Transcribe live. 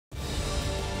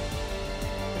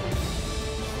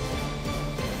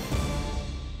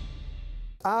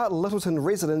Are Lyttelton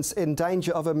residents in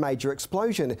danger of a major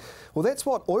explosion? Well, that's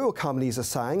what oil companies are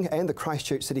saying, and the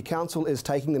Christchurch City Council is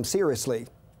taking them seriously.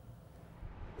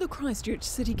 The Christchurch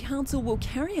City Council will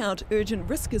carry out urgent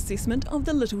risk assessment of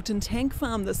the Lyttelton tank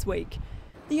farm this week.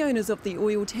 The owners of the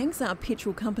oil tanks are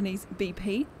petrol companies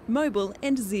BP, Mobil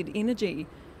and Z Energy.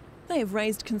 They have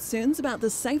raised concerns about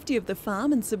the safety of the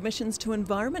farm and submissions to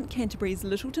Environment Canterbury's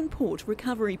Lyttelton Port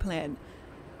Recovery Plan.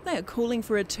 They are calling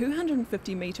for a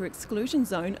 250-metre exclusion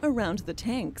zone around the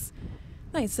tanks.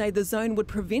 They say the zone would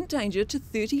prevent danger to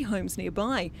 30 homes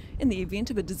nearby in the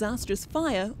event of a disastrous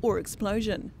fire or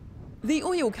explosion. The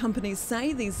oil companies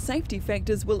say these safety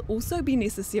factors will also be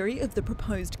necessary if the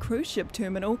proposed cruise ship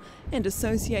terminal and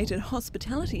associated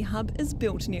hospitality hub is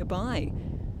built nearby.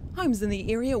 Homes in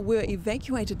the area were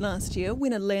evacuated last year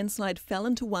when a landslide fell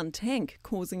into one tank,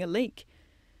 causing a leak.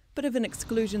 But if an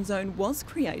exclusion zone was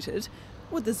created,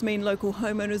 would this mean local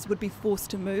homeowners would be forced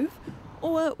to move,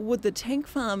 or would the tank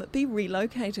farm be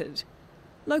relocated?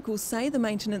 Locals say the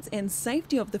maintenance and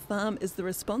safety of the farm is the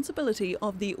responsibility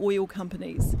of the oil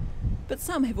companies. But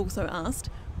some have also asked,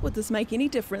 would this make any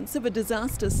difference if a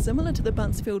disaster similar to the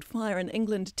Buncefield fire in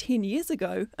England 10 years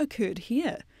ago occurred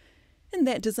here? In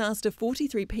that disaster,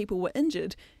 43 people were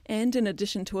injured, and in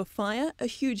addition to a fire, a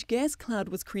huge gas cloud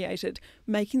was created,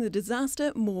 making the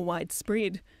disaster more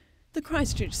widespread. The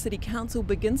Christchurch City Council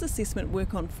begins assessment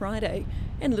work on Friday,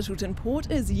 and Lyttelton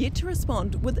Port is yet to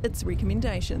respond with its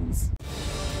recommendations.